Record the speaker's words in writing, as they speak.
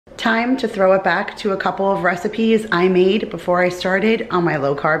Time to throw it back to a couple of recipes I made before I started on my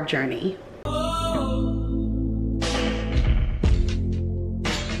low carb journey.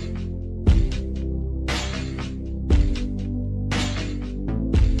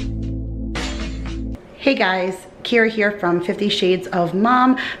 Hey guys, Kira here from 50 Shades of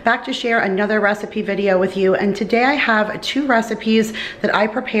Mom, back to share another recipe video with you. And today I have two recipes that I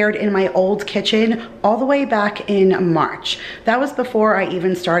prepared in my old kitchen all the way back in March. That was before I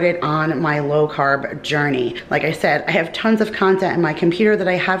even started on my low carb journey. Like I said, I have tons of content in my computer that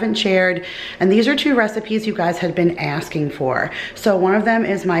I haven't shared, and these are two recipes you guys had been asking for. So one of them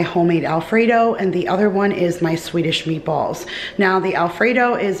is my homemade Alfredo and the other one is my Swedish meatballs. Now the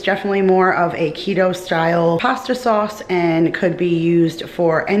Alfredo is definitely more of a keto style pasta sauce and could be used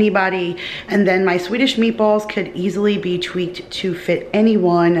for anybody, and then my Swedish meatballs could easily be tweaked to fit any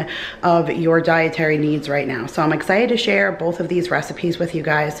one of your dietary needs right now. So I'm excited to share both of these recipes with you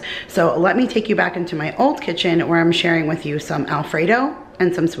guys. So let me take you back into my old kitchen where I'm sharing with you some Alfredo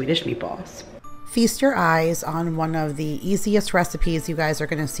and some Swedish meatballs. Feast your eyes on one of the easiest recipes you guys are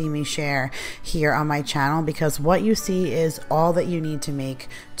going to see me share here on my channel, because what you see is all that you need to make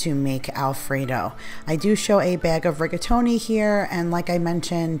Alfredo. I do show a bag of rigatoni here, and like I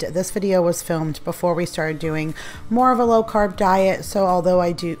mentioned, this video was filmed before we started doing more of a low carb diet. So although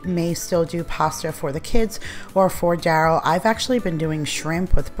I may still do pasta for the kids or for Daryl, I've actually been doing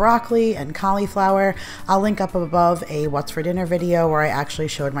shrimp with broccoli and cauliflower. I'll link up above a what's for dinner video where I actually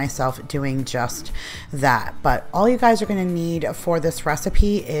showed myself doing just that. But all you guys are going to need for this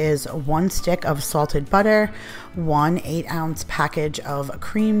recipe is 1 stick of salted butter, 1 8-ounce package of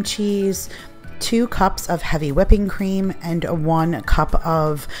cream cheese, 2 cups of heavy whipping cream, and 1 cup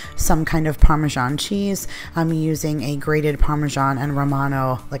of some kind of Parmesan cheese. I'm using a grated Parmesan and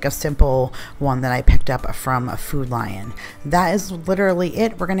Romano, like a simple one that I picked up from Food Lion. That is literally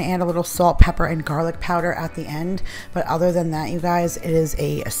it. We're going to add a little salt, pepper, and garlic powder at the end. But other than that, you guys, it is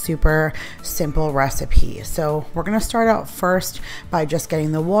a super simple recipe. So we're going to start out first by just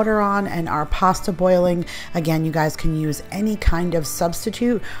getting the water on and our pasta boiling. Again, you guys can use any kind of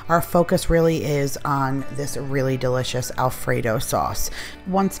substitute. Our focus really is on this really delicious Alfredo sauce.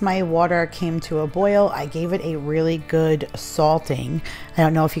 Once my water came to a boil, I gave it a really good salting. I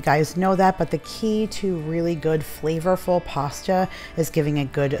don't know if you guys know that, but the key to really good flavorful pasta is giving a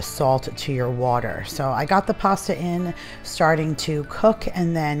good salt to your water. So I got the pasta in, starting to cook,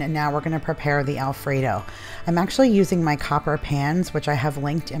 and then now we're going to prepare the Alfredo. I'm actually using my copper pans, which I have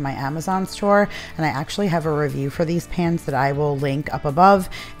linked in my Amazon store, and I actually have a review for these pans that I will link up above.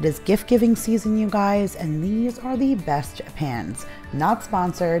 It is gift giving season, you guys, and these are the best pans. Not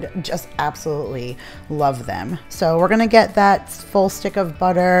sponsored, just absolutely love them. So we're gonna get that full stick of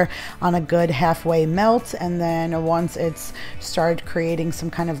butter on a good halfway melt, and then once it's started creating some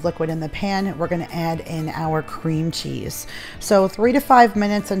kind of liquid in the pan, we're gonna add in our cream cheese. So 3 to 5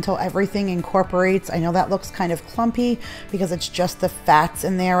 minutes until everything incorporates. I know that looks kind of clumpy because it's just the fats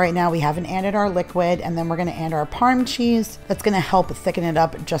in there right now. We haven't added our liquid, and then we're gonna add our Parm cheese. That's gonna help thicken it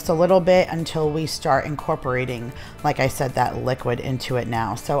up just a little bit until we start incorporating, like I said, that liquid into it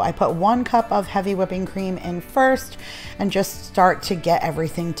now. So I put 1 cup of heavy whipping cream in first and just start to get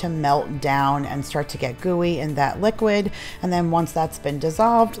everything to melt down and start to get gooey in that liquid. And then once that's been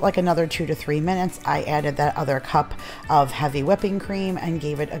dissolved, like another 2 to 3 minutes, I added that other cup of heavy whipping cream and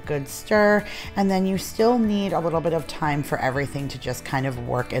gave it a good stir. And then you still need a little bit of time for everything to just kind of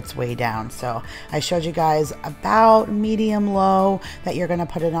work its way down. So I showed you guys about medium low that you're going to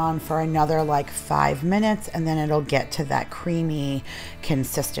put it on for another like 5 minutes, and then it'll get to that creamy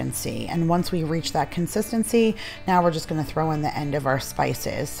consistency. And once we reach that consistency, now we're just going to throw in the end of our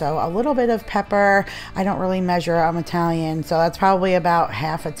spices. So a little bit of pepper. I don't really measure, I'm Italian, so that's probably about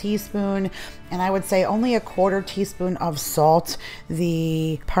half a teaspoon. And I would say only a 1/4 teaspoon of salt.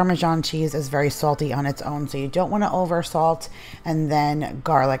 The Parmesan cheese is very salty on its own, so you don't want to over salt. And then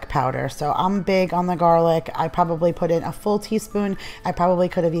garlic powder. So I'm big on the garlic. I probably put in a full teaspoon. I probably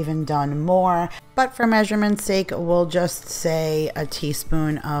could have even done more, but for measurement's sake, we'll just say a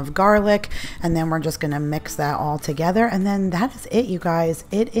teaspoon of garlic, and then we're just going to mix that all together. And then that is it, you guys.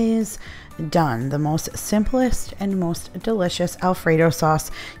 It is done. The most simplest and most delicious Alfredo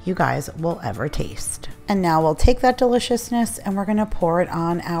sauce you guys will ever taste. And now we'll take that deliciousness and we're gonna pour it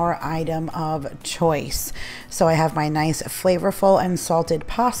on our item of choice. So I have my nice flavorful and salted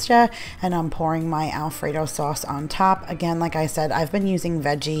pasta, and I'm pouring my Alfredo sauce on top. Again, like I said, I've been using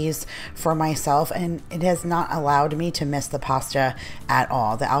veggies for myself, and it has not allowed me to miss the pasta at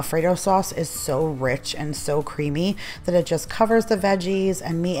all. The Alfredo sauce is so rich and so creamy that it just covers the veggies,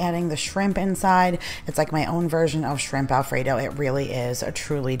 and me adding the shrimp shrimp inside. It's like my own version of shrimp Alfredo. It really is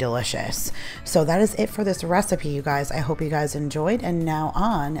truly delicious. So that is it for this recipe, you guys. I hope you guys enjoyed, and now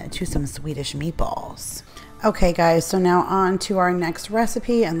on to some Swedish meatballs. Okay guys, so now on to our next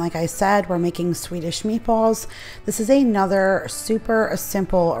recipe, and like I said, we're making Swedish meatballs. This is another super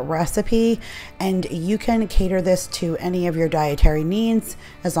simple recipe, and you can cater this to any of your dietary needs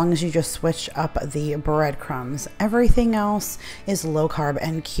as long as you just switch up the breadcrumbs. Everything else is low carb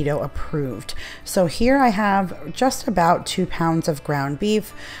and keto approved. So here I have just about 2 pounds of ground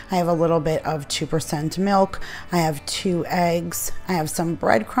beef. I have a little bit of 2% milk. I have 2 eggs. I have some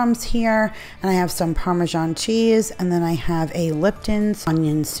breadcrumbs here, and I have some Parmesan cheese, and then I have a Lipton's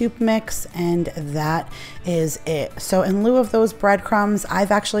onion soup mix, and that is it. So in lieu of those breadcrumbs,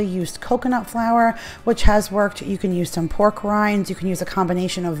 I've actually used coconut flour, which has worked. You can use some pork rinds. You can use a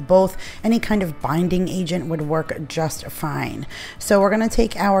combination of both. Any kind of binding agent would work just fine. So we're going to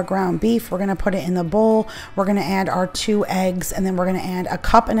take our ground beef, we're going to put it in the bowl, we're going to add our 2 eggs, and then we're going to add a 1.5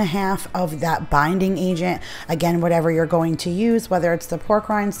 cups of that binding agent. Again, whatever you're going to use, whether it's the pork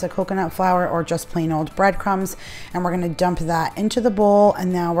rinds, the coconut flour, or just plain old breadcrumbs. And we're going to dump that into the bowl,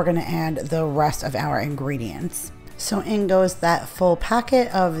 and now we're going to add the rest of our ingredients. So in goes that full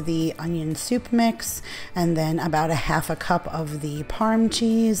packet of the onion soup mix, and then about a 1/2 cup of the Parm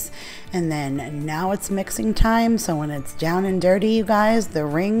cheese. And then now it's mixing time. So when it's down and dirty, you guys, the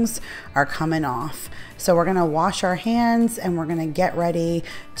rings are coming off. So we're gonna wash our hands, and we're gonna get ready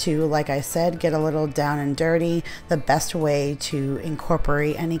to, like I said, get a little down and dirty. The best way to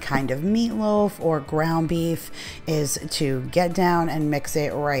incorporate any kind of meatloaf or ground beef is to get down and mix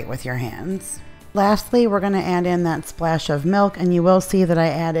it right with your hands. Lastly, we're going to add in that splash of milk, and you will see that I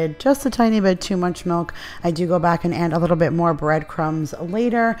added just a tiny bit too much milk. I do go back and add a little bit more breadcrumbs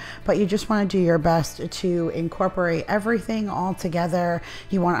later, but you just want to do your best to incorporate everything all together.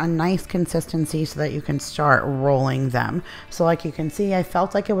 You want a nice consistency so that you can start rolling them. So like you can see, I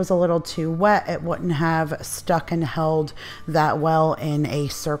felt like it was a little too wet. It wouldn't have stuck and held that well in a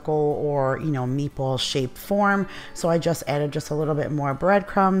circle or, you know, meatball shaped form. So I just added just a little bit more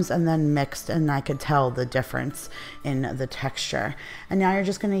breadcrumbs and then mixed, and I could tell the difference in the texture. And now you're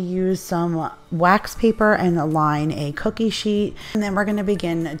just going to use some wax paper and line a cookie sheet, and then we're going to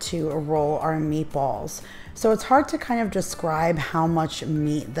begin to roll our meatballs. So it's hard to kind of describe how much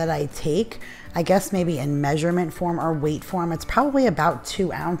meat that I take. I guess maybe in measurement form or weight form, it's probably about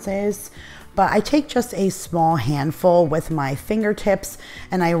 2 ounces. But I take just a small handful with my fingertips,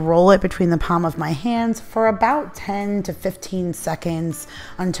 and I roll it between the palm of my hands for about 10 to 15 seconds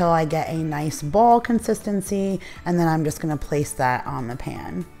until I get a nice ball consistency, and then I'm just going to place that on the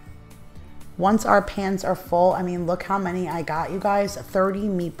pan. Once our pans are full, I mean, look how many I got, you guys. 30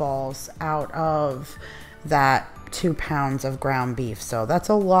 meatballs out of that 2 pounds of ground beef. So that's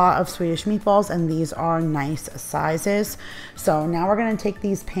a lot of Swedish meatballs, and these are nice sizes. So now we're going to take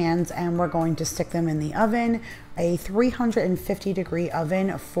these pans and we're going to stick them in the oven, a 350-degree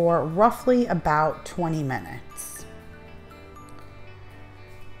oven, for roughly about 20 minutes.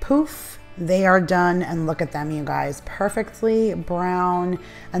 Poof, they are done, and look at them, you guys, perfectly brown,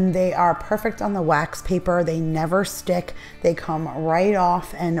 and they are perfect on the wax paper. They never stick, they come right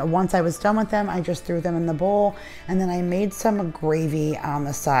off. And once I was done with them, I just threw them in the bowl, and then I made some gravy on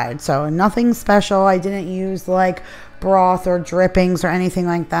the side. So nothing special. I didn't use like broth or drippings or anything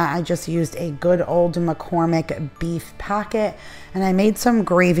like that. I just used a good old McCormick beef packet, and I made some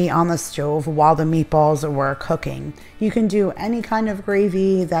gravy on the stove while the meatballs were cooking. You can do any kind of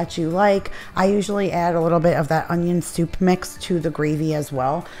gravy that you like. I usually add a little bit of that onion soup mix to the gravy as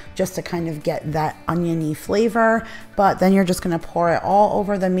well, just to kind of get that oniony flavor. But then you're just going to pour it all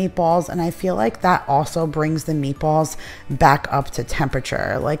over the meatballs, and I feel like that also brings the meatballs back up to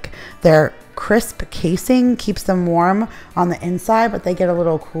temperature. Like, they're crisp casing keeps them warm on the inside, but they get a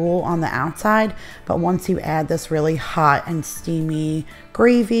little cool on the outside. But once you add this really hot and steamy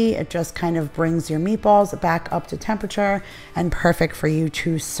gravy, it just kind of brings your meatballs back up to temperature and perfect for you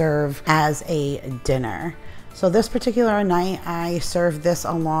to serve as a dinner. So this particular night, I served this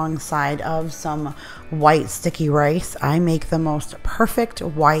alongside of some white sticky rice. I make the most perfect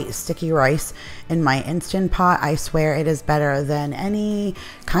white sticky rice in my Instant Pot. I swear it is better than any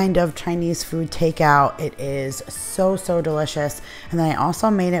kind of Chinese food takeout. It is so, so delicious. And then I also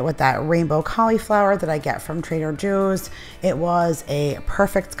made it with that rainbow cauliflower that I get from Trader Joe's. It was a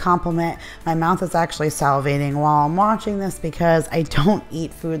perfect complement. My mouth is actually salivating while I'm watching this because I don't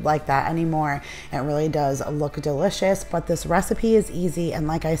eat food like that anymore. It really does look delicious, but this recipe is easy, and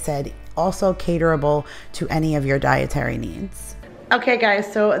like I said, also caterable to any of your dietary needs. Okay guys,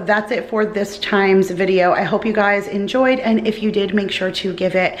 so that's it for this time's video. I hope you guys enjoyed, and if you did, make sure to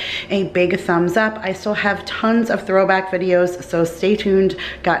give it a big thumbs up. I still have tons of throwback videos, so stay tuned.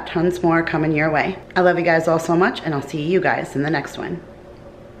 Got tons more coming your way. I love you guys all so much, and I'll see you guys in the next one.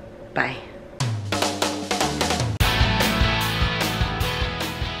 Bye.